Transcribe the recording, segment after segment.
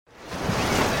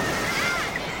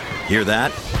Hear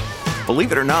that?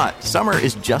 Believe it or not, summer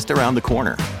is just around the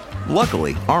corner.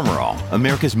 Luckily, Armor All,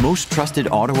 America's most trusted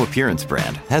auto appearance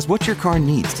brand, has what your car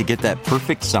needs to get that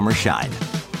perfect summer shine.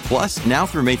 Plus, now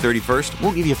through May 31st,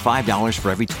 we'll give you $5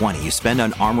 for every $20 you spend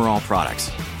on Armor All products.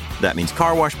 That means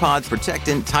car wash pods,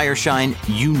 protectant, tire shine,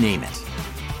 you name it.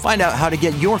 Find out how to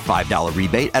get your $5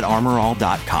 rebate at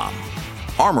armorall.com.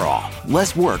 Armor All,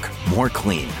 less work, more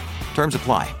clean. Terms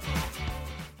apply.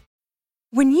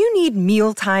 When you need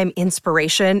mealtime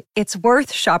inspiration, it's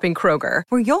worth shopping Kroger,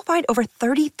 where you'll find over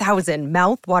 30,000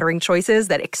 mouth-watering choices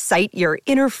that excite your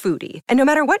inner foodie. And no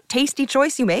matter what tasty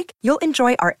choice you make, you'll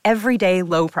enjoy our everyday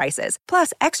low prices,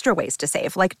 plus extra ways to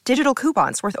save, like digital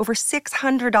coupons worth over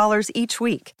 $600 each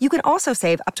week. You can also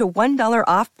save up to $1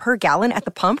 off per gallon at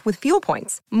the pump with fuel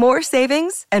points. More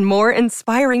savings and more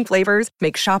inspiring flavors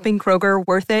make shopping Kroger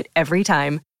worth it every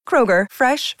time. Kroger,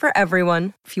 fresh for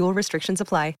everyone. Fuel restrictions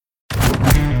apply.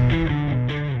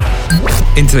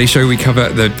 In today's show, we cover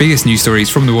the biggest news stories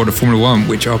from the world of Formula One,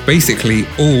 which are basically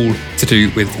all to do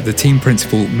with the team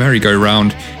principal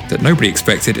merry-go-round that nobody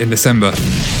expected in December.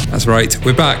 That's right,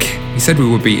 we're back. We said we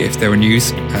would be if there were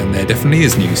news, and there definitely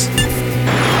is news.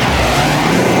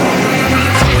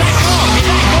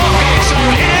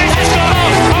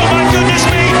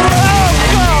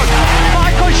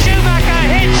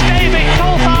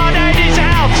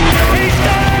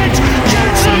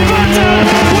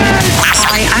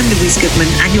 Goodman,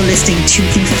 and you're listening to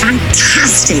the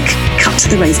fantastic Cut to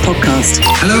the Race podcast.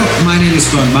 Hello, my name is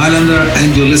Bernd Mailander,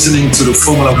 and you're listening to the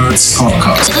Formula Nerds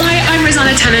podcast. Hi, I'm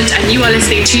Rosanna Tennant, and you are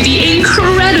listening to the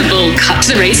incredible Cut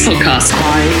to the Race podcast.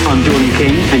 Hi, I'm Jordan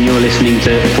King, and you're listening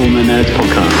to the Formula Nerds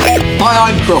podcast. Hi,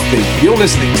 I'm Crofty. You're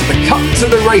listening to the Cut to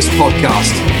the Race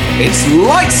podcast. It's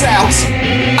lights out,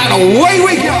 and away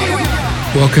we go.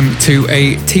 Welcome to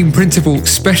a Team Principal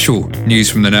special News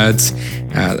from the Nerds.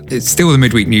 It's still the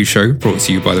midweek news show brought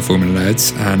to you by the Formula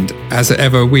Nerds. And as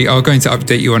ever, we are going to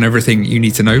update you on everything you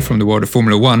need to know from the world of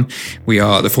Formula One. We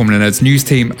are the Formula Nerds news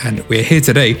team, and we're here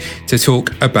today to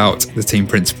talk about the team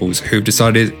principals who've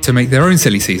decided to make their own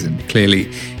silly season. Clearly,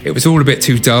 it was all a bit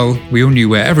too dull. We all knew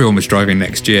where everyone was driving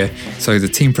next year. So the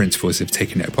team principals have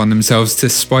taken it upon themselves to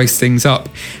spice things up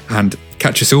and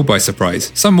catch us all by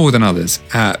surprise, some more than others.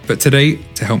 But today,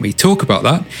 to help me talk about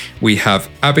that, we have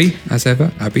Abby, as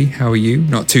ever. Abby, how are you?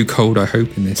 Not too cold, I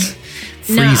hope, in this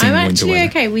freezing winter weather. No, I'm actually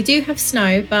okay. We do have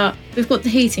snow, but we've got the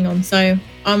heating on, so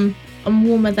I'm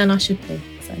warmer than I should be.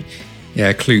 So.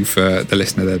 Yeah, clue for the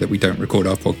listener there that we don't record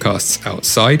our podcasts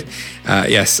outside.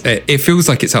 Yes, it feels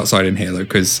like it's outside in here, though,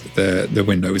 because the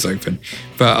window is open.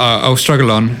 But I'll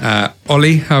struggle on.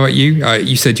 Ollie, how about you?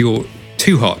 You said you're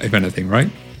too hot, if anything,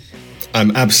 right?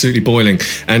 I'm absolutely boiling,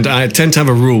 and I tend to have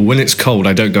a rule: when it's cold,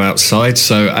 I don't go outside.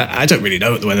 So I don't really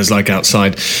know what the weather's like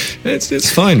outside.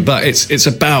 It's fine, but it's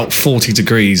about 40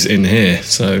 degrees in here,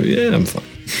 so yeah, I'm fine.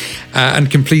 And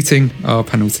completing our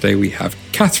panel today, we have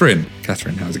Catherine.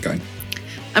 Catherine, how's it going?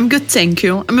 I'm good, thank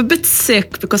you. I'm a bit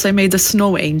sick because I made a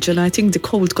snow angel. I think the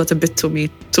cold got a bit to me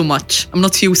too much. I'm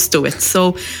not used to it,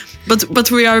 so but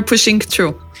we are pushing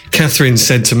through. Catherine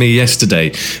said to me yesterday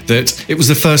that it was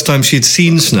the first time she had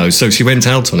seen snow, so she went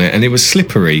out on it and it was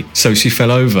slippery, so she fell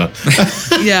over.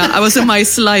 Yeah, I was in my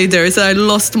sliders. I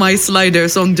lost my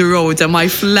sliders on the road, and my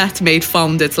flatmate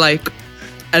found it like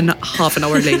half an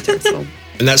hour later. So.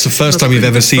 And that's the first time you've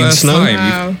ever seen snow?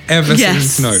 Wow. You've ever seen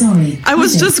snow? Sorry, I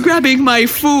was just grabbing my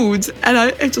food and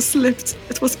I just slipped.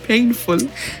 It was painful.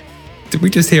 Did we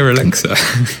just hear Alexa?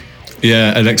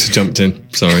 Yeah, Alexa jumped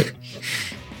in. Sorry.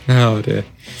 Oh dear.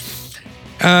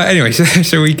 Anyway,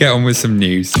 shall we get on with some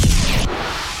news?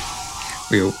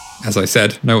 We all, as I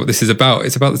said, know what this is about.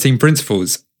 It's about the team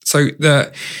principals. So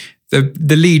the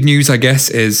lead news, I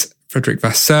guess, is Frederic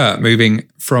Vasseur moving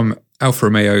from Alfa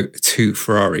Romeo to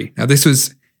Ferrari. Now, this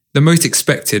was the most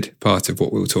expected part of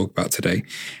what we'll talk about today.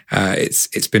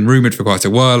 It's been rumoured for quite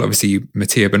a while. Obviously,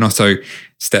 Mattia Binotto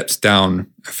stepped down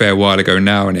a fair while ago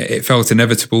now, and it felt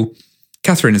inevitable.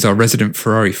 Catherine is our resident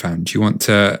Ferrari fan. Do you want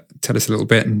to tell us a little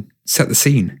bit and set the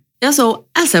scene? Yeah, so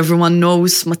as everyone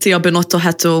knows, Mattia Binotto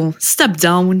had to step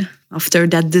down after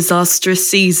that disastrous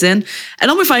season. And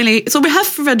then we have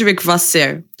Frederic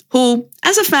Vasseur, who,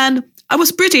 as a fan, I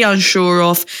was pretty unsure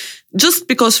of, just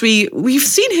because we've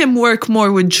seen him work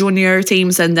more with junior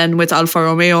teams and then with Alfa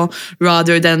Romeo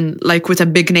rather than like with a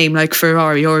big name like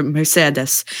Ferrari or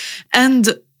Mercedes. And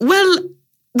well,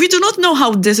 we do not know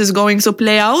how this is going to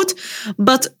play out,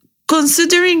 but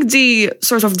considering the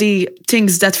sort of the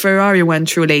things that Ferrari went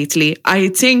through lately, I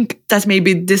think that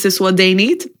maybe this is what they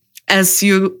need. as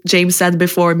you, James, said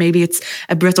before, maybe it's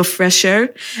a breath of fresh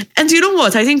air. And you know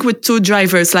what? I think with two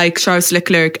drivers like Charles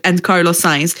Leclerc and Carlos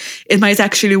Sainz, it might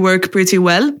actually work pretty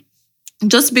well.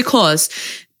 Just because,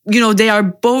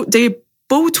 they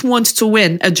both want to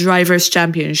win a driver's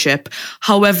championship.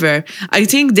 However, I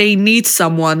think they need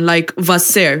someone like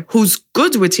Vasseur, who's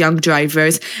good with young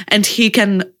drivers, and he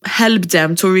can help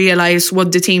them to realize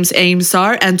what the team's aims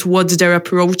are and what their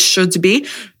approach should be.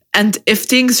 And if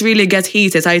things really get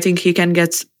heated, I think he can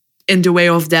get in the way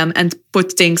of them and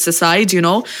put things aside, He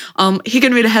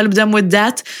can really help them with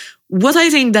that. What I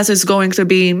think that is going to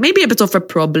be maybe a bit of a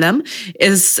problem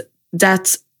is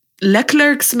that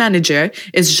Leclerc's manager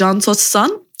is Jean Todt's son,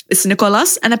 is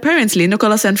Nicolas, and apparently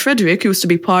Nicolas and Frederick used to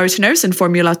be partners in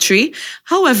Formula 3.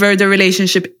 However, the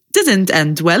relationship didn't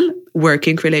end well,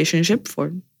 working relationship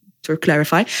to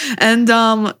clarify. And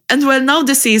well, now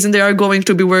this season they are going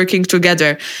to be working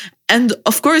together. And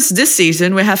of course, this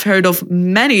season we have heard of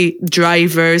many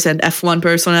drivers and F1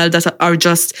 personnel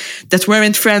that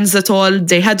weren't friends at all.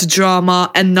 They had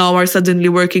drama and now are suddenly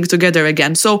working together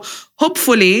again. So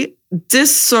hopefully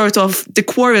this sort of the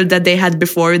quarrel that they had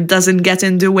before doesn't get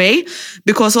in the way,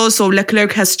 because also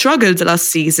Leclerc has struggled last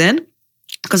season.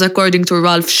 Because according to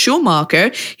Ralf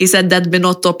Schumacher, he said that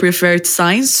Binotto preferred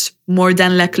Sainz more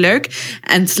than Leclerc,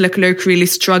 and Leclerc really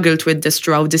struggled with this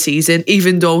throughout the season,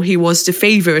 even though he was the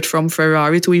favorite from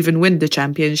Ferrari to even win the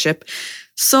championship.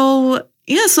 So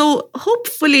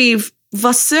hopefully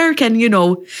Vasseur can,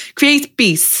 create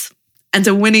peace and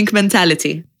a winning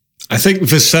mentality. I think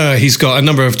Vasseur, he's got a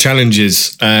number of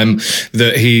challenges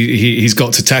that he's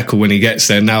got to tackle when he gets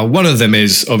there. Now, one of them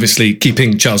is obviously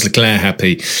keeping Charles Leclerc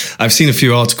happy. I've seen a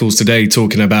few articles today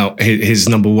talking about his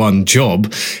number one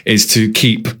job is to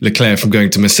keep Leclerc from going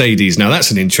to Mercedes. Now, that's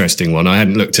an interesting one. I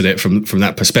hadn't looked at it from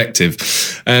that perspective.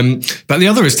 But the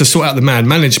other is to sort out the man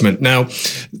management. Now,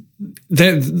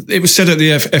 it was said at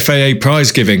the FAA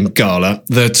prize-giving gala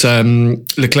that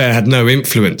Leclerc had no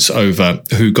influence over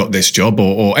who got this job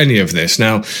or any of this.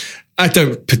 Now, I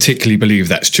don't particularly believe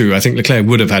that's true. I think Leclerc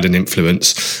would have had an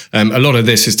influence. A lot of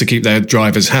this is to keep their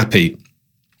drivers happy.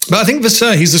 But I think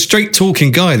Vasseur, he's a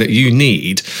straight-talking guy that you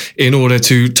need in order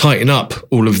to tighten up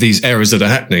all of these errors that are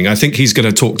happening. I think he's going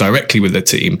to talk directly with the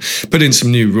team, put in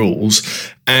some new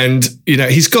rules. And,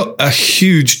 he's got a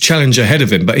huge challenge ahead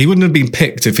of him, but he wouldn't have been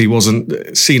picked if he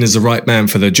wasn't seen as the right man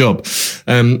for the job.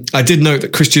 I did note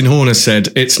that Christian Horner said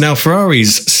it's now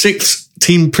Ferrari's sixth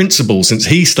team principal since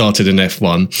he started in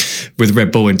F1 with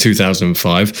Red Bull in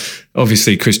 2005.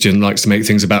 Obviously, Christian likes to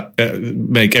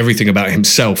make everything about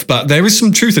himself, but there is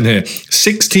some truth in here.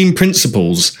 6 team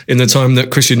principals in the time that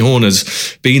Christian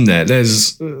Horner's been there.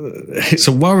 It's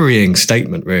a worrying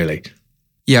statement, really.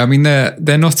 Yeah, I mean,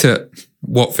 they're not at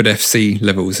Watford FC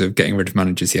levels of getting rid of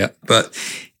managers yet, but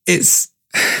it's,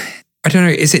 I don't know,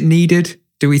 is it needed?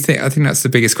 I think that's the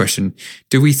biggest question.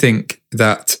 Do we think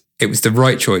that it was the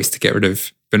right choice to get rid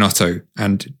of Binotto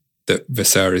and that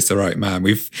Vasseur is the right man?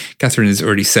 Catherine has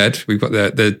already said, we've got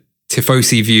the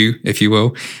Tifosi view, if you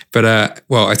will. But,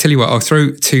 I tell you what, I'll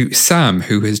throw to Sam,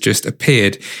 who has just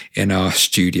appeared in our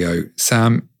studio.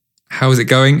 Sam, how is it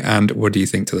going? And what do you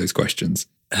think to those questions?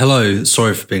 Hello,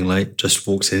 sorry for being late. Just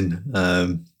walked in.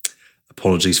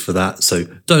 Apologies for that. So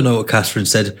don't know what Catherine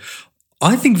said.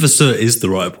 I think Vasseur is the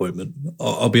right appointment.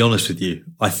 I'll be honest with you.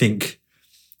 I think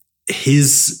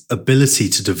his ability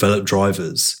to develop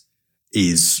drivers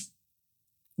is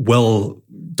well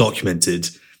documented.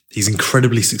 He's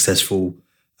incredibly successful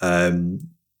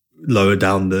lower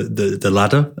down the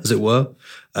ladder, as it were.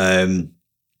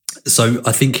 So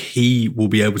I think he will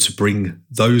be able to bring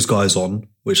those guys on,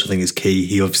 which I think is key.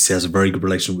 He obviously has a very good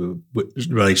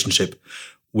relationship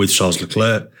with Charles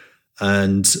Leclerc.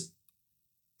 And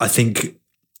I think,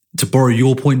 to borrow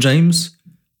your point, James,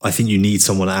 I think you need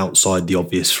someone outside the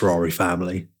obvious Ferrari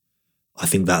family. I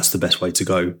think that's the best way to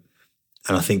go.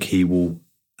 And I think he will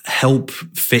help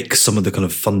fix some of the kind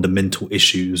of fundamental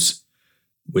issues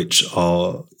which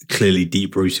are clearly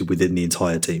deep-rooted within the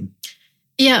entire team.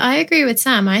 Yeah, I agree with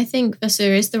Sam. I think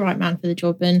Vasseur is the right man for the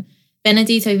job. And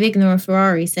Benedetto Vigna of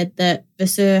Ferrari said that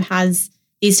Vasseur has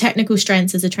these technical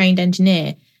strengths as a trained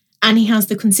engineer, and he has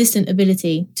the consistent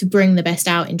ability to bring the best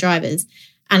out in drivers.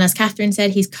 And as Catherine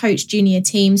said, he's coached junior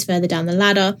teams further down the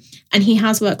ladder, and he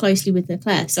has worked closely with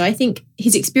Leclerc. So I think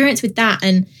his experience with that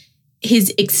and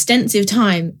his extensive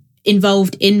time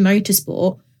involved in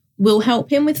motorsport will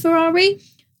help him with Ferrari.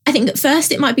 I think at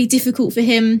first it might be difficult for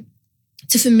him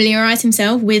to familiarise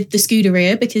himself with the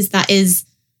Scuderia, because that is,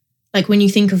 like, when you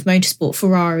think of motorsport,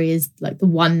 Ferrari is like the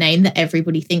one name that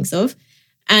everybody thinks of.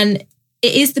 And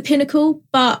it is the pinnacle,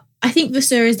 but I think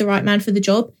Vasseur is the right man for the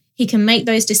job. He can make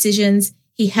those decisions.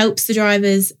 He helps the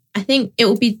drivers. I think it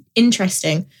will be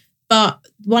interesting. But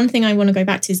one thing I want to go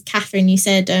back to is, Catherine, you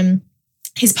said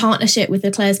his partnership with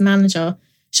Leclerc's manager,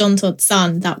 Jean-Todt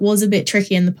Sun, that was a bit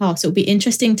tricky in the past. It'll be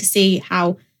interesting to see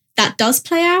how that does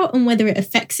play out and whether it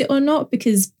affects it or not,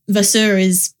 because Vasseur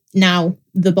is now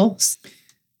the boss.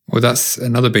 Well, that's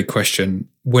another big question.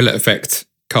 Will it affect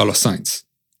Carlos Sainz?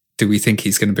 Do we think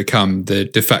he's going to become the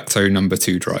de facto number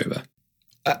 2 driver?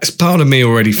 Part of me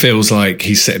already feels like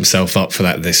he's set himself up for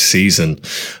that this season.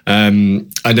 I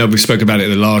know we spoke about it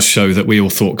in the last show that we all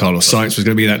thought Carlos Sainz was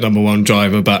going to be that number 1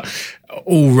 driver, but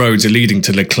all roads are leading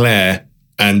to Leclerc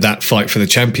and that fight for the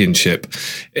championship.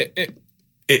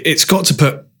 It's got to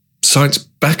put Sainz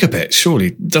back a bit,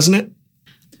 surely, doesn't it?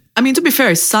 I mean, to be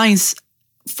fair, Sainz,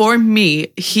 for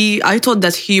me, I thought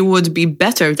that he would be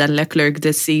better than Leclerc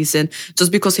this season,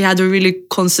 just because he had a really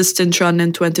consistent run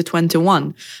in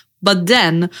 2021. But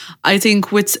then I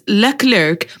think with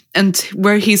Leclerc and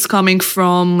where he's coming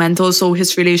from and also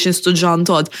his relations to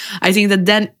Jean-Todt, I think that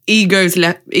then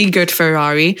eagered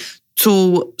Ferrari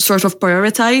to sort of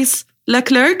prioritize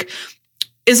Leclerc.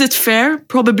 Is it fair?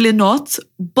 Probably not.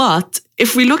 But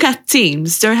if we look at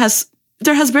teams, there has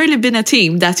barely been a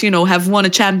team that, have won a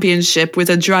championship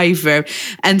with a driver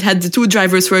and had the 2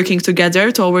 drivers working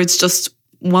together towards just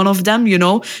one of them, You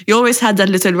always had that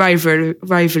little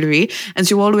rivalry, and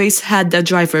you always had that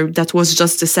driver that was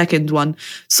just the second one.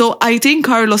 So I think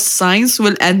Carlos Sainz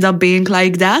will end up being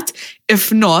like that.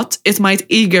 If not, it might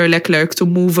eager Leclerc to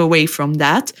move away from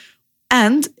that.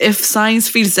 And if Sainz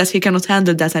feels that he cannot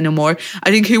handle that anymore,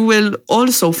 I think he will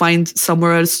also find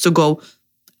somewhere else to go.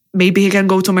 Maybe he can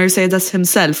go to Mercedes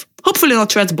himself. Hopefully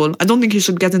not Red Bull. I don't think he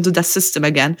should get into that system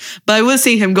again. But I will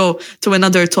see him go to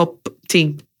another top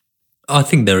team. I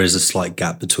think there is a slight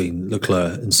gap between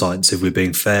Leclerc and Sainz, if we're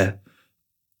being fair.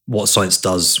 What Sainz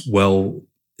does well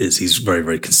is he's very,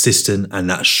 very consistent, and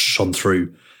that shone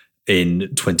through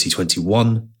in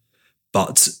 2021.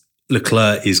 But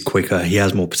Leclerc is quicker. He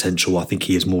has more potential. I think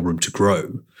he has more room to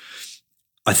grow.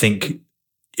 I think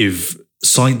if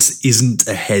Sainz isn't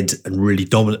ahead and really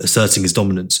asserting his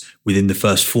dominance within the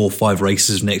first 4 or 5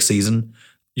 races of next season,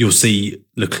 you'll see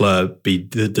Leclerc be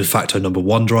the de facto number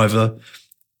 1 driver.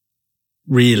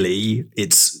 Really,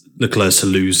 it's Leclerc to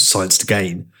lose, Sainz to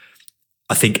gain.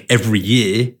 I think every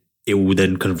year it will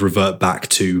then kind of revert back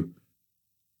to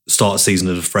start season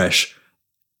as afresh.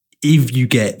 If you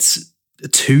get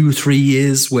 2-3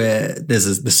 years where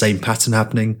there's the same pattern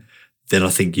happening, then I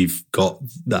think you've got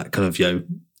that kind of,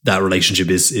 that relationship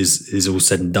is all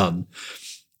said and done.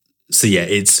 So yeah,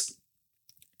 it's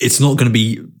not going to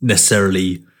be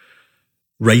necessarily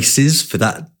races for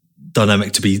that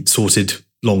dynamic to be sorted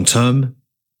long term.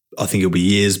 I think it'll be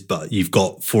years, but you've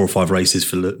got 4 or 5 races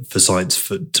for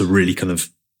Sainz to really kind of,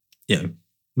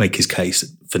 make his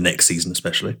case for next season,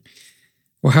 especially.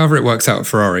 Well, however it works out at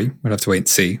Ferrari, we'll have to wait and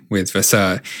see with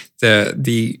Vasseur.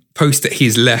 The post that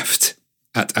he's left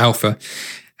at Alpha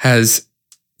has,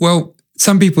 well,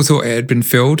 some people thought it had been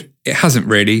filled. It hasn't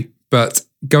really, but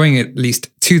going at least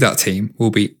to that team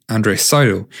will be Andreas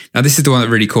Seidl. Now, this is the one that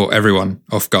really caught everyone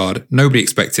off guard. Nobody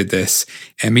expected this.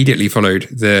 Immediately followed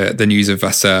the news of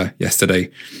Vasseur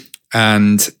yesterday.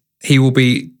 And he will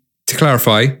be, to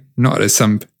clarify, not as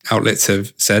some outlets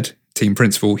have said, team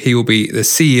principal, he will be the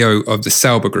CEO of the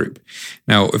Sauber Group.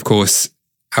 Now, of course,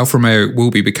 Alfa Romeo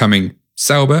will be becoming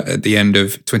Sauber at the end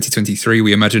of 2023,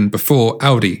 we imagine, before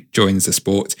Audi joins the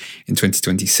sport in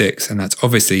 2026. And that's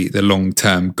obviously the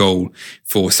long-term goal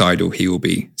for Seidl. He will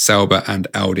be Sauber and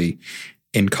Audi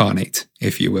incarnate,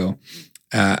 if you will.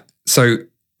 So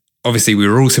obviously we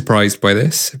were all surprised by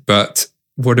this, but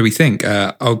what do we think?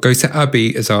 I'll go to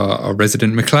Abby as our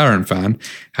resident McLaren fan.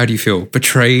 How do you feel?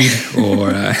 Betrayed,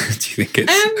 or do you think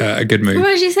it's a good move?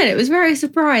 Well, as you said, it was very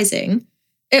surprising.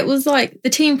 It was like the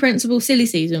team principal silly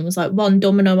season was like one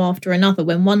domino after another.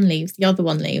 When one leaves, the other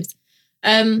one leaves.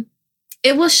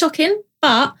 It was shocking,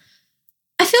 but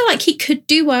I feel like he could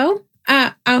do well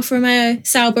at Alfa Romeo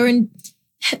Sauber, and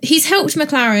he's helped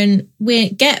McLaren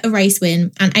get a race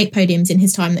win and 8 podiums in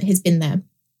his time that he's been there.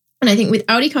 And I think with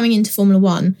Audi coming into Formula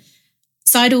One,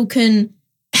 Seidl can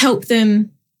help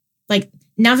them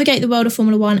navigate the world of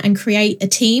Formula One and create a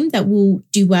team that will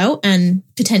do well and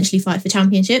potentially fight for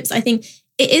championships. I think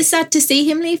it is sad to see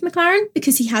him leave McLaren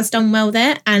because he has done well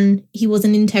there and he was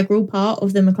an integral part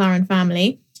of the McLaren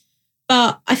family.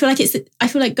 But I feel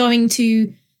like going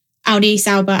to Audi,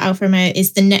 Sauber, Alfa Romeo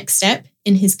is the next step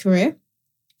in his career,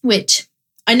 which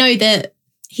I know that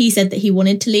he said that he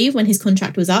wanted to leave when his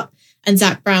contract was up. And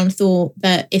Zach Brown thought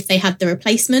that if they had the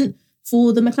replacement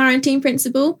for the McLaren team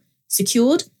principal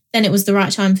secured, then it was the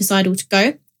right time for Seidl to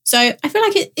go. So I feel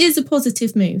like it is a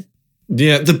positive move.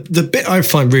 Yeah, the bit I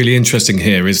find really interesting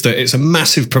here is that it's a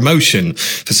massive promotion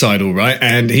for Seidl, right?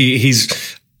 And he's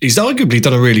arguably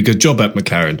done a really good job at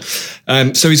McLaren.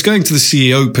 So he's going to the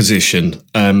CEO position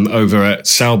over at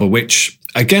Sauber, which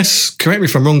I guess, correct me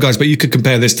if I'm wrong, guys, but you could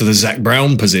compare this to the Zach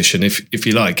Brown position, if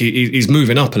you like. He's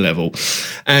moving up a level.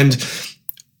 And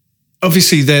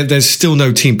obviously there's still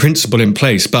no team principal in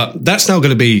place, but that's now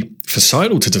going to be for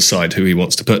Seidl to decide who he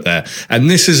wants to put there. And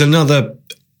this is a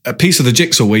piece of the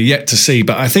jigsaw we're yet to see.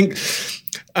 But I think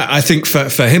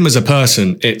for him as a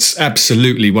person, it's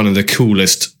absolutely one of the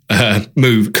coolest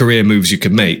career moves you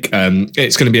can make.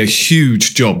 It's going to be a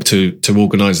huge job to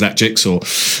organise that jigsaw.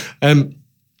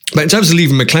 But in terms of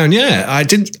leaving McLaren, yeah, I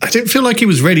didn't feel like he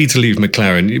was ready to leave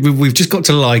McLaren. We've just got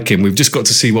to like him. We've just got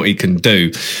to see what he can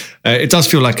do. It does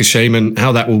feel like a shame, and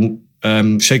how that will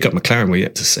shake up McLaren, we're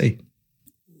yet to see.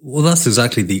 Well, that's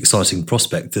exactly the exciting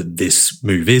prospect that this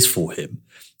move is for him.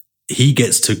 He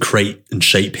gets to create and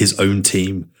shape his own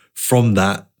team from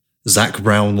that Zach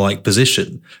Brown-like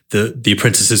position. The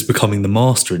apprentice is becoming the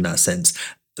master in that sense.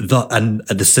 And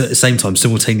at the same time,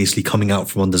 simultaneously coming out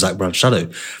from under Zach Brown's shadow.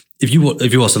 If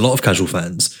you ask a lot of casual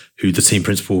fans who the team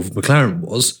principal of McLaren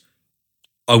was,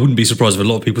 I wouldn't be surprised if a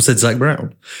lot of people said Zach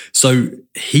Brown. So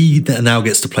he now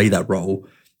gets to play that role.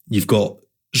 You've got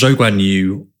Zhou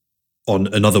Guanyu on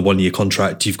another 1-year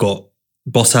contract. You've got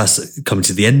Bottas coming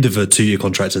to the end of a 2-year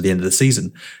contract at the end of the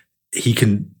season. He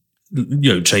can,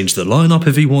 change the lineup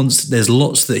if he wants. There's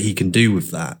lots that he can do with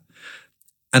that.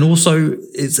 And also,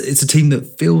 it's a team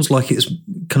that feels like it's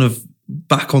kind of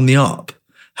back on the up.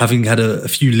 Having had a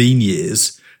few lean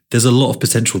years, there's a lot of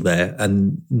potential there,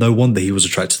 and no wonder he was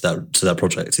attracted to that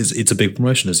project. It's a big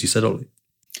promotion, as you said, Ollie.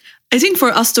 I think for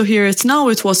us to hear it now,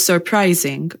 it was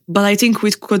surprising, but I think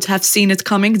we could have seen it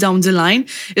coming down the line.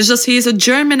 It's just he is a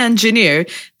German engineer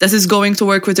that is going to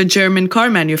work with a German car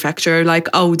manufacturer like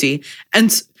Audi.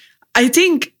 And I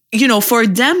think, for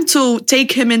them to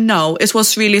take him in now, it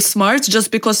was really smart,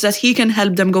 just because that he can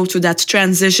help them go to that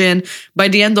transition by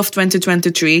the end of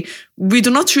 2023. We do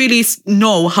not really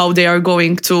know how they are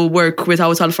going to work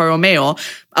without Alfa Romeo.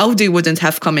 Audi wouldn't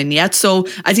have come in yet. So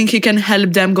I think he can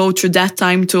help them go through that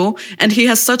time too. And he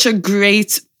has such a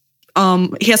great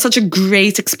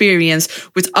experience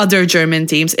with other German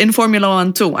teams in Formula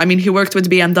One too. I mean, he worked with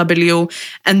BMW,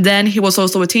 and then he was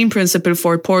also a team principal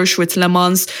for Porsche with Le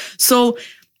Mans. So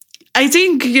I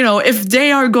think, if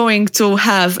they are going to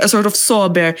have a sort of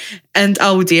Sauber and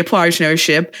Audi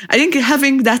partnership, I think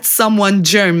having that someone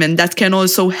German that can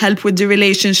also help with the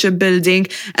relationship building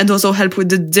and also help with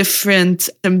the different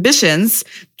ambitions,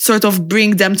 sort of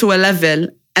bring them to a level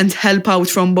and help out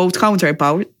from both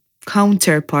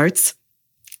counterparts,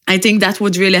 I think that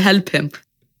would really help him.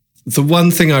 The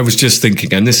one thing I was just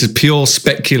thinking, and this is pure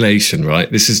speculation, right?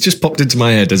 This has just popped into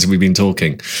my head as we've been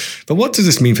talking. But what does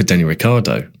this mean for Daniel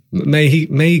Ricciardo? May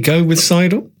he go with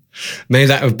Seidl? May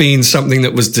that have been something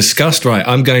that was discussed? Right,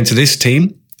 I'm going to this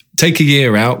team. Take a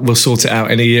year out. We'll sort it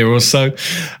out in a year or so.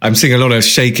 I'm seeing a lot of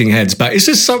shaking heads, but it's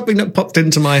just something that popped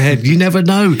into my head. You never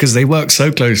know, because they work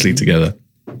so closely together.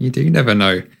 You do never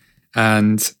know.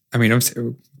 And I mean, obviously,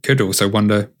 we could also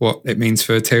wonder what it means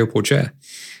for Théo Pourchaire.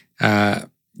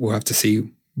 We'll have to see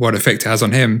what effect it has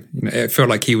on him. It felt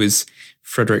like he was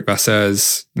Frederic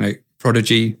Vasseur's,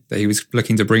 prodigy that he was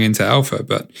looking to bring into Alpha,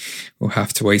 but we'll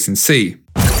have to wait and see.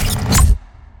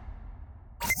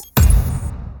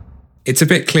 It's a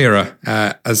bit clearer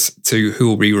as to who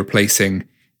will be replacing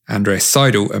Andreas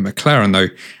Seidl at McLaren, though,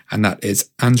 and that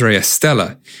is Andrea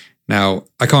Stella. Now,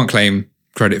 I can't claim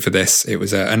credit for this. It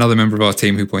was another member of our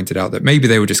team who pointed out that maybe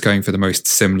they were just going for the most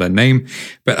similar name,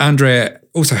 but Andrea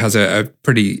also has a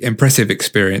pretty impressive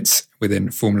experience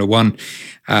within Formula One.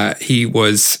 He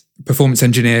was performance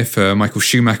engineer for Michael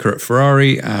Schumacher at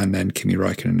Ferrari, and then Kimi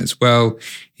Räikkönen as well.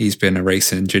 He's been a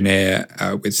race engineer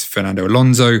with Fernando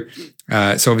Alonso.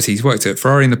 So obviously he's worked at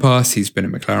Ferrari in the past. He's been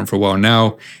at McLaren for a while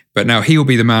now, but now he will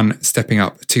be the man stepping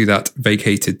up to that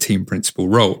vacated team principal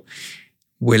role.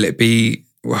 Will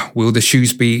the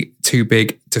shoes be too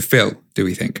big to fill, do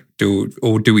we think?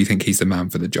 Or do we think he's the man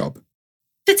for the job?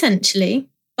 Potentially,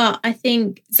 but I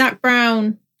think Zach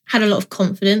Brown had a lot of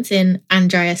confidence in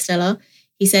Andrea Stella.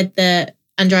 He said that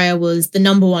Andrea was the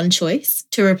number one choice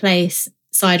to replace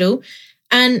Seidl.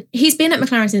 And he's been at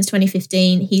McLaren since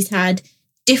 2015. He's had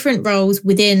different roles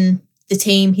within the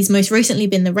team. He's most recently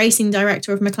been the racing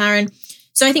director of McLaren.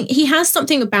 So I think he has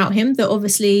something about him that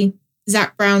obviously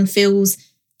Zach Brown feels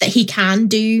that he can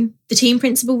do the team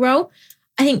principal role.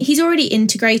 I think he's already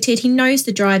integrated. He knows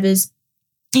the drivers.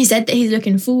 He said that he's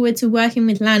looking forward to working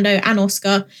with Lando and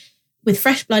Oscar, with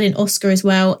fresh blood in Oscar as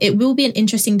well. It will be an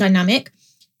interesting dynamic.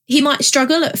 He might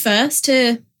struggle at first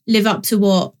to live up to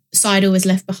what Seidl was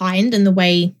left behind and the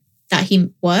way that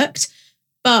he worked.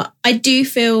 But I do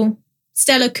feel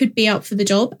Stella could be up for the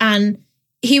job and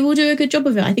he will do a good job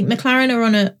of it. I think McLaren are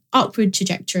on an upward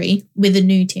trajectory with a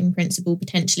new team principal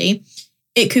potentially.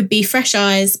 It could be fresh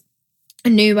eyes, a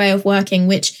new way of working,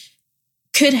 which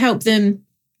could help them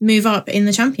move up in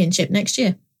the championship next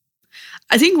year.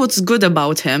 I think what's good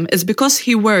about him is because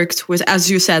he worked with, as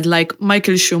you said, like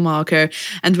Michael Schumacher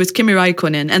and with Kimi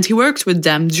Raikkonen, and he worked with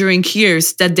them during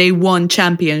years that they won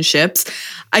championships.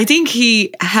 I think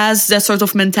he has that sort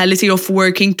of mentality of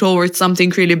working towards something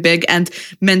really big and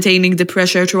maintaining the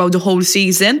pressure throughout the whole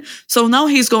season. So now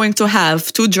he's going to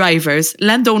have two drivers,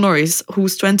 Lando Norris,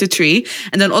 who's 23,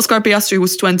 and then Oscar Piastri,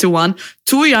 who's 21,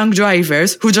 two young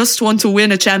drivers who just want to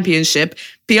win a championship.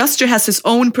 Piastri has his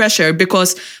own pressure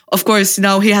because, of course,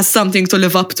 now he has something to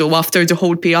live up to after the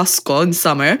whole fiasco in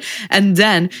summer. And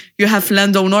then you have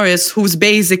Lando Norris, who's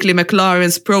basically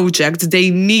McLaren's project. They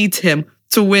need him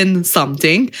to win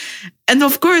something. And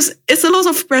of course, it's a lot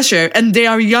of pressure. And they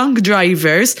are young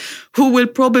drivers who will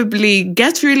probably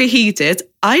get really heated.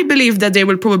 I believe that they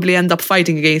will probably end up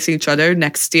fighting against each other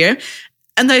next year.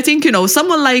 And I think,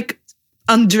 someone like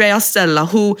Andrea Stella,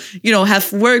 who,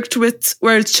 have worked with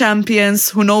world champions,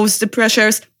 who knows the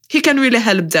pressures, he can really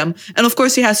help them. And of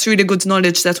course, he has really good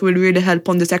knowledge that will really help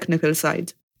on the technical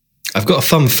side. I've got a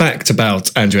fun fact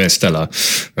about Andrea Stella,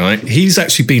 right? He's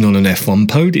actually been on an F1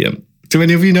 podium. Do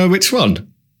any of you know which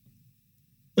one?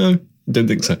 No, I don't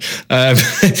think so.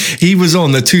 He was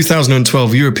on the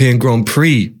 2012 European Grand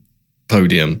Prix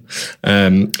podium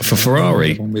for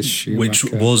Ferrari, which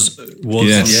was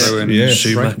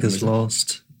Schumacher's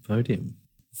last podium.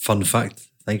 Fun fact.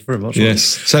 Thank you very much. Yes.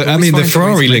 So the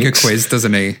Ferrari links a quiz,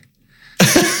 doesn't he?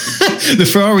 The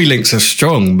Ferrari links are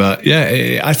strong, but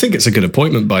yeah, I think it's a good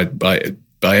appointment by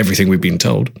everything we've been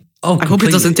told. I hope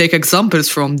it doesn't take examples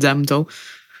from them, though.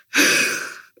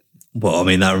 Well,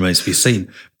 that remains to be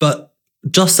seen. But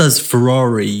just as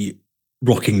Ferrari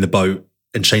rocking the boat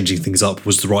and changing things up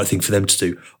was the right thing for them to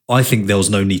do, I think there was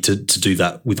no need to do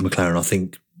that with McLaren. I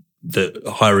think that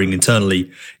hiring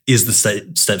internally is the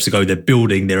steps to go. They're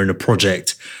building, they're in a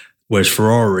project, whereas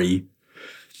Ferrari,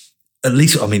 at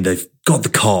least, they've got the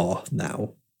car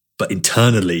now, but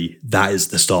internally, that is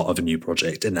the start of a new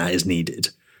project and that is needed.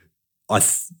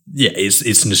 It's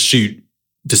an astute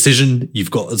decision.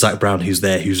 You've got Zach Brown who's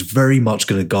there, who's very much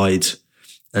going to guide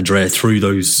Andrea through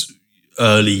those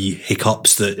early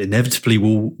hiccups that inevitably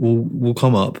will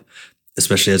come up,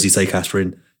 especially as you say,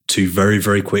 Catherine, two very,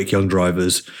 very quick young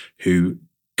drivers who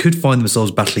could find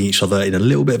themselves battling each other in a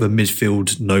little bit of a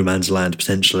midfield no man's land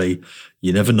potentially.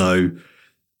 You never know.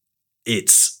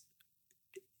 It's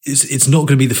not going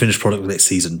to be the finished product next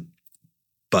season,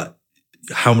 but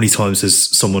how many times has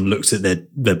someone looked at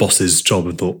their boss's job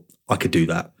and thought, I could do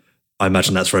that? I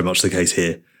imagine that's very much the case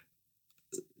here.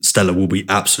 Stella will be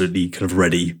absolutely kind of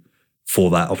ready for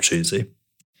that opportunity.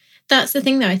 That's the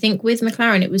thing, though. I think with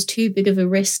McLaren, it was too big of a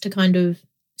risk to kind of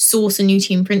source a new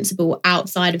team principal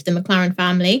outside of the McLaren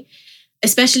family,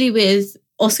 especially with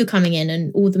Oscar coming in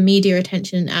and all the media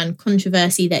attention and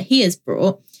controversy that he has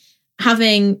brought.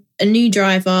 Having a new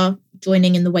driver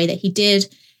joining in the way that he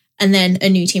did, and then a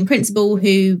new team principal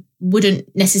who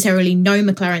wouldn't necessarily know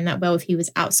McLaren that well if he was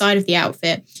outside of the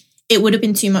outfit, it would have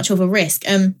been too much of a risk.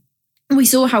 We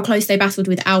saw how close they battled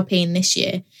with Alpine this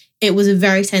year. It was a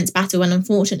very tense battle, and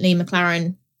unfortunately,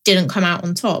 McLaren didn't come out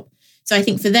on top. So I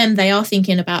think for them, they are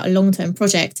thinking about a long-term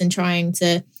project and trying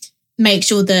to make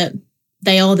sure that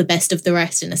they are the best of the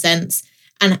rest in a sense.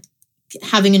 And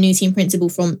having a new team principal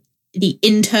from the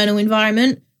internal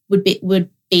environment would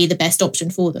be the best option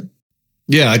for them.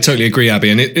 Yeah, I totally agree, Abby.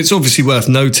 And it's obviously worth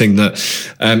noting that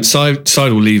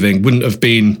Seidl leaving wouldn't have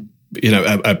been,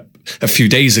 a few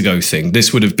days ago thing.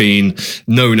 This would have been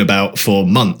known about for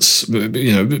months,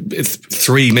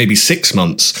 3, maybe 6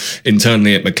 months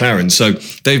internally at McLaren. So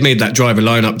they've made that driver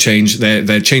lineup change.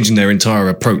 They're changing their entire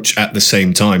approach at the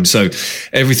same time. So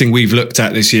everything we've looked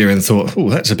at this year and thought,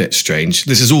 oh, that's a bit strange.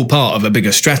 This is all part of a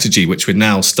bigger strategy, which we're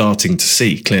now starting to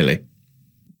see clearly.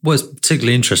 Well, it's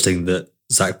particularly interesting that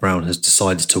Zach Brown has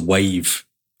decided to waive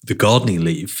the gardening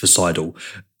leave for Seidl.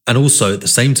 And also at the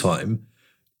same time,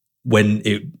 when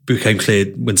it became clear,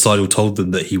 when Seidl told them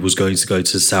that he was going to go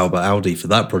to Sauber Audi for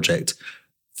that project,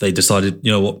 they decided,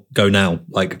 you know what, go now.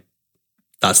 Like,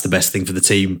 that's the best thing for the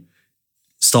team.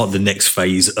 Start the next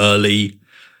phase early.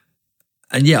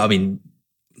 And yeah,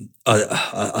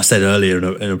 I said earlier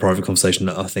in a private conversation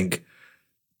that I think,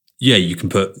 yeah, you can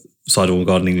put Seidl on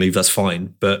gardening leave, that's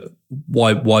fine. But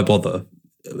why bother?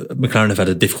 McLaren have had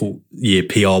a difficult year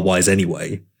PR-wise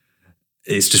anyway.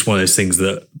 It's just one of those things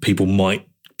that people might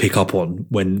pick up on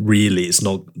when really it's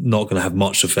not going to have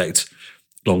much effect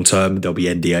long term. There'll be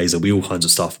NDAs, there'll be all kinds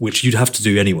of stuff, which you'd have to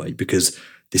do anyway, because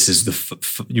this is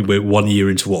we're 1 year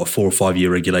into a 4 or 5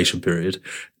 year regulation period.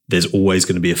 There's always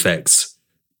going to be effects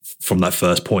from that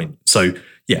first point. So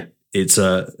yeah, it's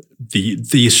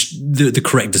the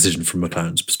correct decision from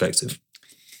McLaren's perspective.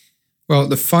 Well,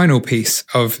 the final piece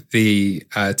of the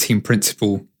team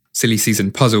principal silly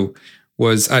season puzzle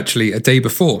was actually a day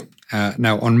before.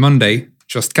 Now, on Monday,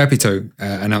 Jost Capito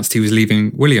announced he was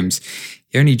leaving Williams.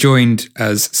 He only joined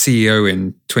as CEO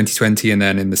in 2020 and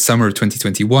then in the summer of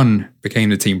 2021 became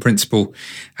the team principal.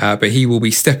 But he will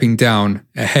be stepping down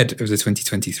ahead of the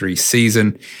 2023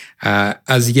 season.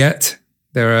 As yet,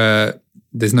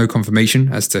 there's no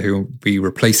confirmation as to who will be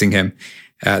replacing him.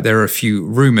 There are a few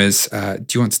rumours. Do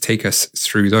you want to take us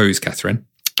through those, Catherine?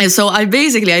 So I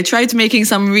tried making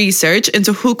some research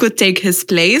into who could take his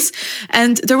place.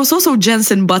 And there was also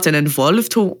Jenson Button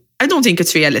involved, who I don't think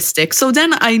it's realistic. So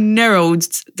then I narrowed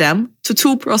them to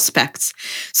 2 prospects.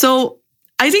 So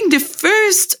I think the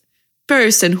first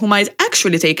person who might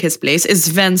actually take his place is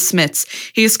Sven Smits.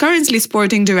 He is currently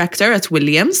sporting director at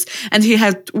Williams, and he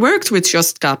had worked with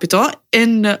Jost Capito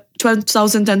in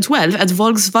 2012 at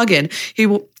Volkswagen.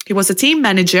 He was a team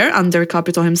manager under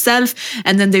Capito himself,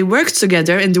 and then they worked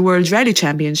together in the World Rally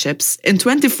Championships. In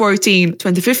 2014,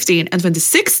 2015, and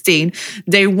 2016,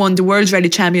 they won the World Rally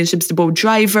Championships, both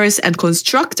drivers and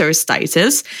constructors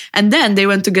titles, and then they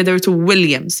went together to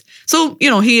Williams. So,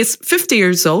 he is 50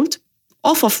 years old,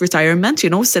 off of retirement,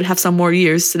 still have some more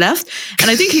years left.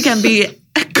 And I think he can be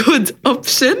a good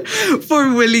option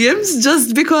for Williams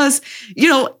just because,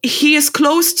 he is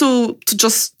close to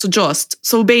Jost.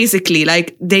 So basically,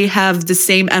 they have the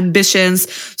same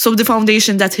ambitions. So the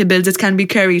foundation that he built, it can be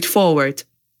carried forward.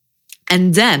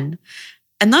 And then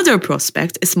another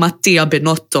prospect is Mattia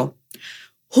Binotto,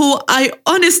 who I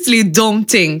honestly don't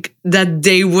think that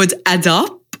they would add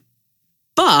up,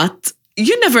 but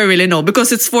you never really know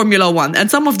because it's Formula One and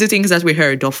some of the things that we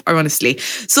heard of are honestly.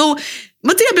 So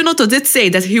Mattia Binotto did say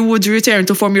that he would return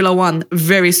to Formula One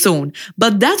very soon,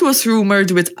 but that was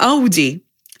rumored with Audi.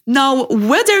 Now,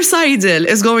 whether Seidel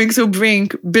is going to bring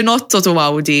Binotto to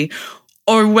Audi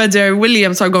or whether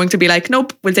Williams are going to be like,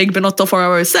 nope, we'll take Binotto for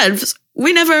ourselves,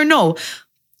 we never know.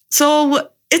 So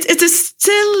it is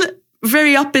still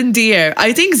very up in the air.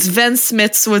 I think Sven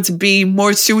Smits would be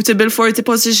more suitable for the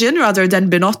position rather than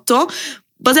Binotto.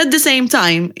 But at the same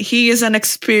time, he is an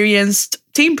experienced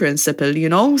team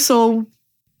principal, so...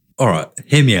 All right,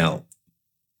 hear me out.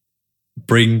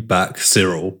 Bring back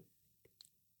Cyril.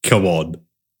 Come on.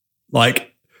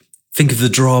 Think of the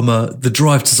drama, the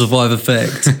drive to survive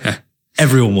effect.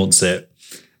 Everyone wants it.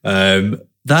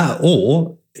 That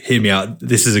or, hear me out,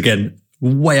 this is again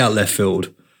way out left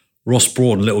field. Ross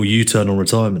Brawn, little U-turn on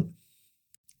retirement.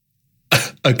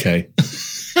 Okay.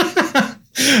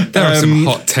 There are some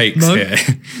hot takes here.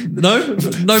 No.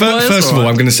 First of all,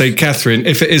 I'm going to say, Catherine,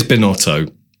 if it is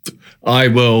Binotto, I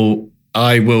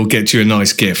will get you a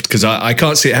nice gift because I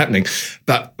can't see it happening.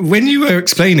 But when you were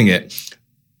explaining it,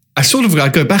 I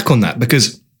go back on that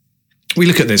because we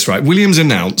look at this, right? Williams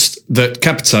announced that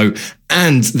Capito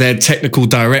and their technical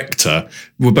director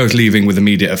were both leaving with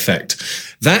immediate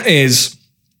effect. That is,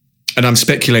 and I'm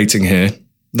speculating here,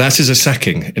 that is a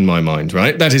sacking in my mind,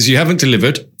 right? That is, you haven't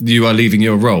delivered, you are leaving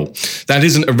your role. That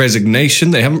isn't a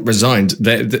resignation. They haven't resigned.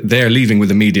 They're leaving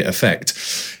with immediate effect.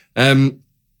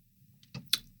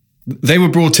 They were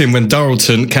brought in when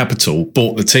Darrellton Capital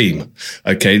bought the team.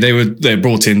 Okay, they're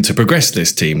brought in to progress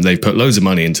this team. They put loads of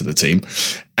money into the team,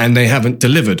 and they haven't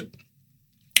delivered.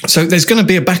 So there's going to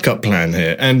be a backup plan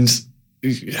here. And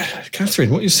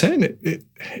Catherine, what you're saying,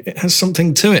 it has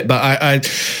something to it. But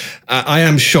I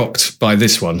am shocked by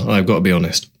this one. I've got to be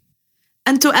honest.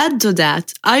 And to add to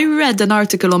that, I read an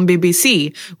article on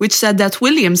BBC which said that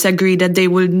Williams agreed that they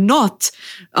will not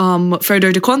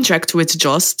further the contract with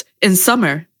Jost in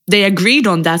summer. They agreed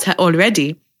on that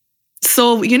already.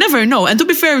 So you never know. And to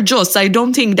be fair, Jost, I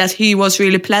don't think that he was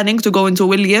really planning to go into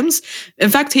Williams. In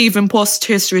fact, he even paused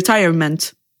his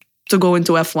retirement to go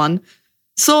into F1.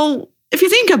 So if you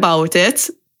think about it,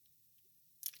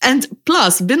 and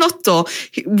plus Binotto,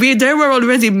 there were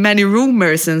already many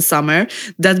rumors in summer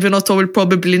that Binotto will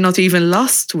probably not even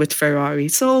last with Ferrari.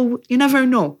 So you never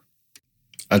know.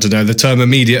 I don't know. The term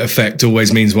immediate effect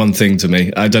always means one thing to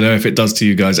me. I don't know if it does to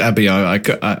you guys. Abby,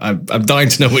 I'm dying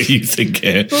to know what you think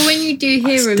here. Well, when you do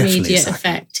hear immediate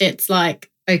effect, it's like,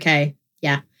 okay,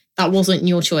 yeah, that wasn't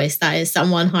your choice. That is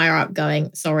someone higher up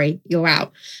going, sorry, you're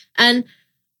out. And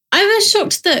I was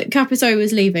shocked that Capito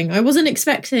was leaving. I wasn't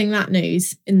expecting that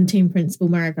news in the team principal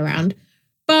merry-go-round.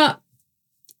 But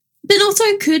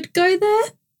Binotto could go there.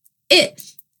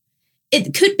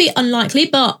 it could be unlikely,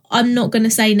 but I'm not going to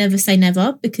say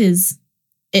never because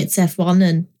it's F1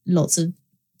 and lots of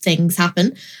things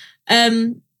happen.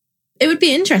 It would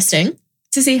be interesting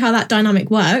to see how that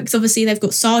dynamic works. Obviously, they've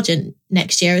got Sargent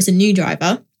next year as a new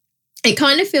driver. It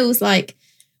kind of feels like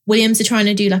Williams are trying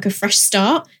to do like a fresh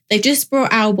start. They've just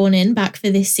brought Albon in back for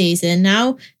this season.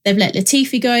 Now they've let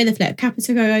Latifi go. They've let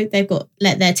Capito go. They've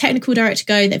let their technical director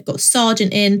go. They've got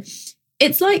Sargent in.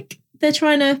 It's like they're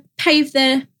trying to pave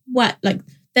their way. Like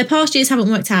their past years haven't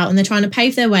worked out and they're trying to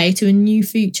pave their way to a new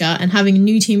future, and having a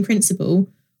new team principal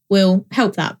will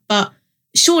help that. But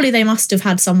surely they must have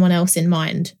had someone else in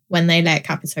mind when they let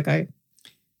Capito go.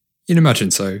 You'd imagine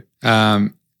so.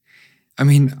 I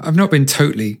mean, I've not been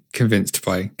totally convinced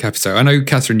by Capito. I know,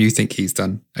 Catherine, you think he's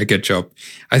done a good job.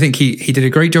 I think he did a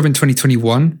great job in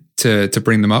 2021 to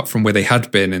bring them up from where they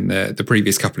had been in the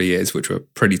previous couple of years, which were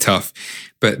pretty tough.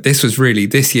 But this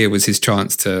year was his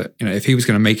chance to, if he was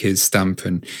going to make his stamp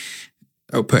and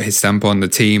put his stamp on the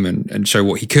team and show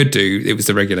what he could do, it was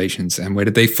the regulations. And where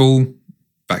did they fall?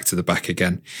 Back to the back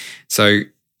again. So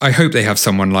I hope they have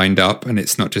someone lined up and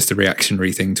it's not just a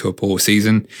reactionary thing to a poor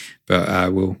season,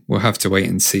 but we'll have to wait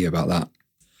and see about that.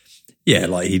 Yeah,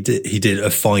 like he did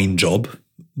a fine job.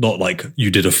 Not like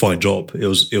you did a fine job. It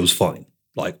was fine.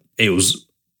 Like it was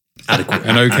adequate.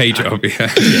 An okay job, yeah.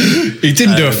 He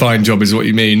didn't do a fine job is what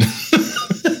you mean.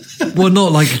 Well,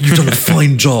 not like you've done a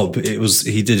fine job.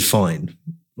 He did fine.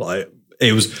 Like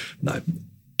it was no.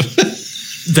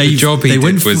 The job he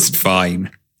did was fine.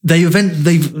 They've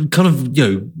kind of,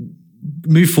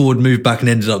 moved forward, moved back and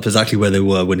ended up exactly where they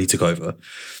were when he took over.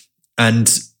 And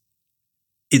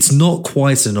it's not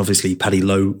quite, and obviously Paddy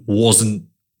Lowe wasn't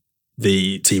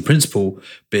the team principal,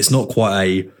 but it's not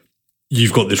quite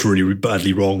you've got this really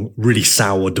badly wrong, really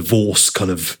sour divorce kind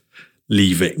of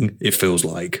leaving, it feels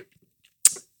like.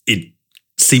 It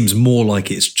seems more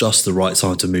like it's just the right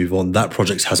time to move on. That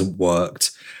project hasn't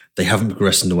worked. They haven't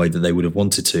progressed in the way that they would have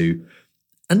wanted to.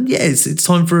 And yeah, it's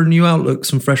time for a new outlook,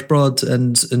 some fresh blood,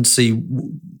 and see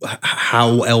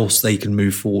how else they can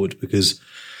move forward. Because,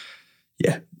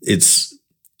 yeah, it's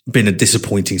been a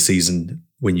disappointing season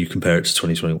when you compare it to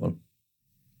 2021.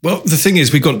 Well, the thing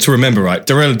is, we've got to remember, right,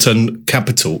 Dorelton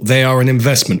Capital, they are an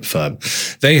investment firm.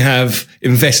 They have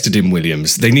invested in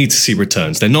Williams. They need to see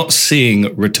returns. They're not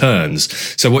seeing returns.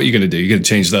 So what are you going to do? You're going to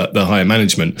change the higher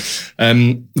management.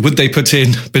 Would they put in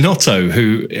Binotto,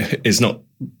 who is not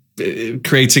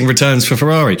creating returns for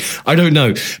Ferrari? I don't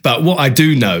know. But what I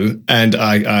do know, and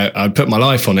I put my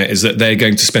life on it, is that they're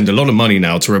going to spend a lot of money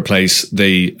now to replace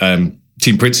the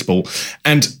team principal.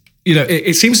 And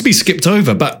it seems to be skipped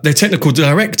over, but their technical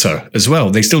director as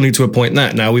well, they still need to appoint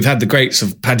that. Now, we've had the greats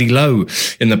of Paddy Lowe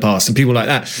in the past and people like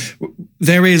that.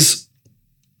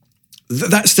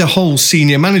 That's the whole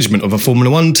senior management of a Formula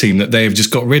One team that they have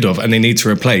just got rid of and they need to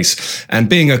replace. And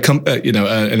being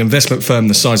an investment firm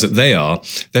the size that they are,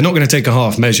 they're not going to take a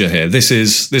half measure here. This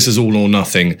is all or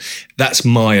nothing. That's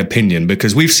my opinion,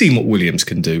 because we've seen what Williams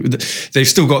can do. They've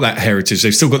still got that heritage.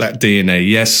 They've still got that DNA.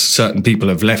 Yes, certain people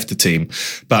have left the team,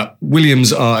 but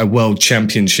Williams are a world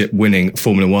championship winning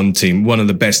Formula One team, one of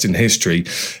the best in history.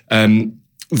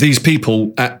 These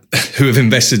people who have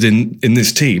invested in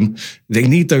this team, they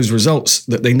need those results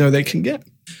that they know they can get.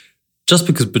 Just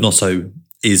because Binotto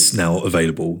is now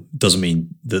available doesn't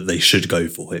mean that they should go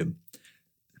for him.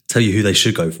 Tell you who they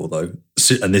should go for, though,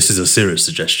 and this is a serious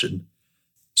suggestion.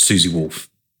 Susie Wolff.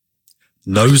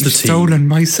 Knows the team. Stolen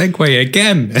my segue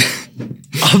again.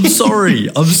 I'm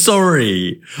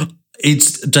sorry.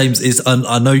 It's James.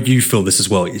 I know you feel this as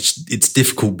well. It's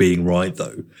difficult being right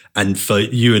though, and for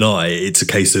you and I, it's a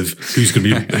case of who's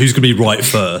going to be right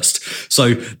first. So,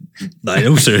 in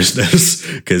all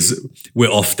seriousness, because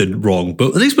we're often wrong, but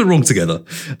at least we're wrong together.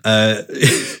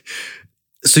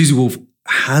 Susie Wolff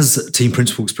has team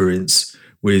principal experience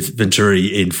with Venturi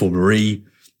in Formula E.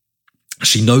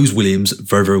 She knows Williams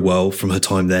very, very well from her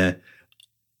time there.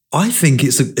 I think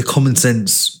it's a common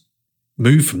sense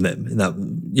move from them in that,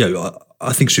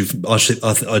 I think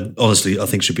I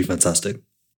think should be fantastic.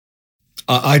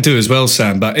 I do as well,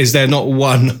 Sam, but is there not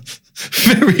one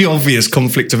very obvious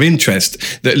conflict of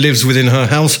interest that lives within her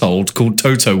household called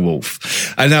Toto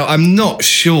Wolff? And now I'm not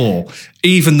sure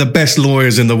even the best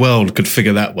lawyers in the world could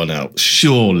figure that one out,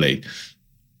 surely.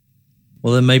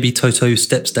 Well, then maybe Toto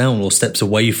steps down or steps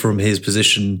away from his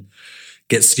position,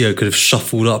 gets, kind of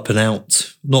shuffled up and out.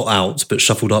 Not out, but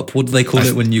shuffled up. What do they call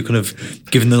it when you kind of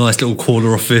given the nice little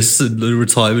corner office and the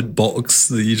retirement box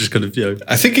that you just kind of,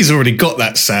 I think he's already got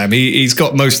that, Sam. He's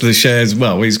got most of the shares.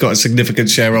 Well, he's got a significant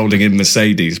shareholding in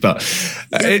Mercedes, but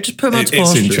just put him out to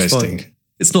it's pasture, interesting.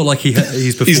 It's not like he's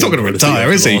performed. He's not going to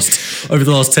retire, is he? Over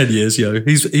the last 10 years,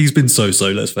 he's been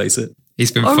so-so, let's face it.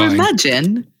 He's been or fine.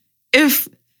 Imagine if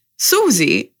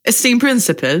Susie is team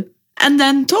principal and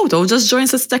then Toto just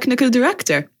joins as technical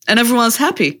director and everyone's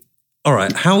happy. All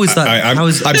right, how is that?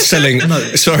 I'm selling. No.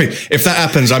 Sorry, if that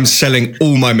happens, I'm selling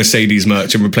all my Mercedes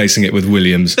merch and replacing it with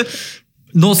Williams.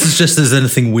 Not to suggest there's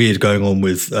anything weird going on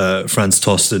with Franz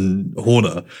Tost and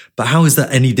Horner, but how is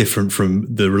that any different from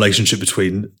the relationship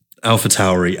between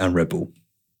AlphaTauri and Red Bull?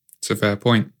 It's a fair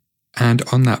point. And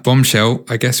on that bombshell,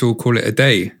 I guess we'll call it a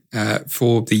day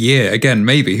for the year. Again,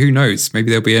 maybe, who knows? Maybe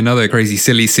there'll be another crazy,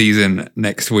 silly season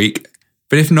next week.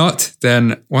 But if not,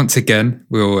 then once again,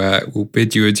 we'll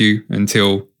bid you adieu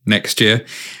until next year.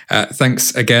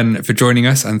 Thanks again for joining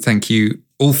us, and thank you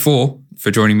all four for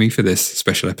joining me for this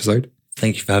special episode.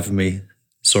 Thank you for having me.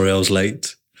 Sorry I was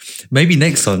late. Maybe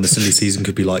next time the silly season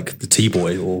could be like the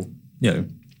T-Boy, or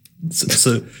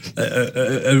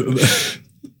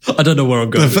I don't know where I'm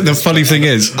going. The funny thing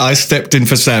is, I stepped in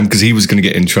for Sam because he was going to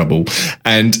get in trouble,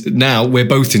 and now we're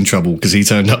both in trouble because he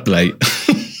turned up late.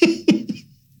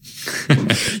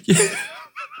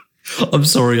 I'm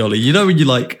sorry, Ollie. You know when you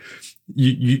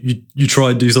you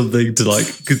try and do something to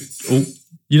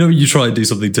when you try and do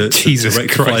something to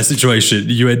rectify a situation,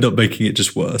 you end up making it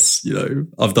just worse.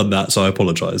 I've done that, so I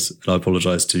apologise, and I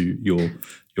apologise to your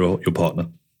partner.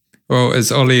 Well,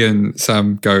 as Ollie and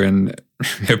Sam go and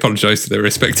apologise to their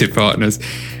respective partners,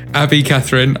 Abby,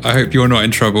 Catherine, I hope you're not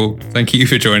in trouble. Thank you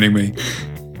for joining me.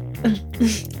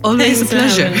 Always a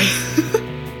pleasure.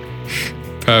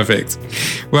 Perfect.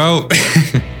 Well,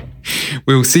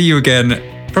 we'll see you again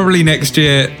probably next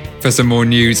year for some more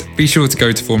news. Be sure to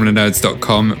go to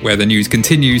formulanerds.com where the news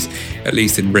continues, at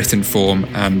least in written form,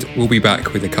 and we'll be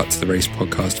back with a Cut to the Race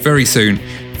podcast very soon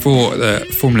for the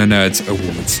Formula Nerds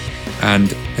Awards.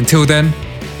 And until then,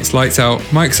 it's lights out,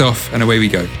 mics off, and away we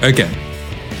go again.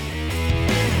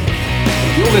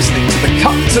 You're listening to the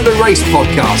Cut to the Race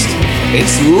podcast.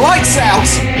 It's lights out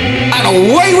and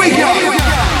away we go.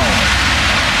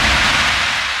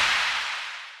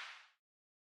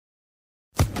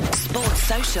 Sports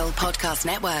Social Podcast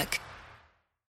Network.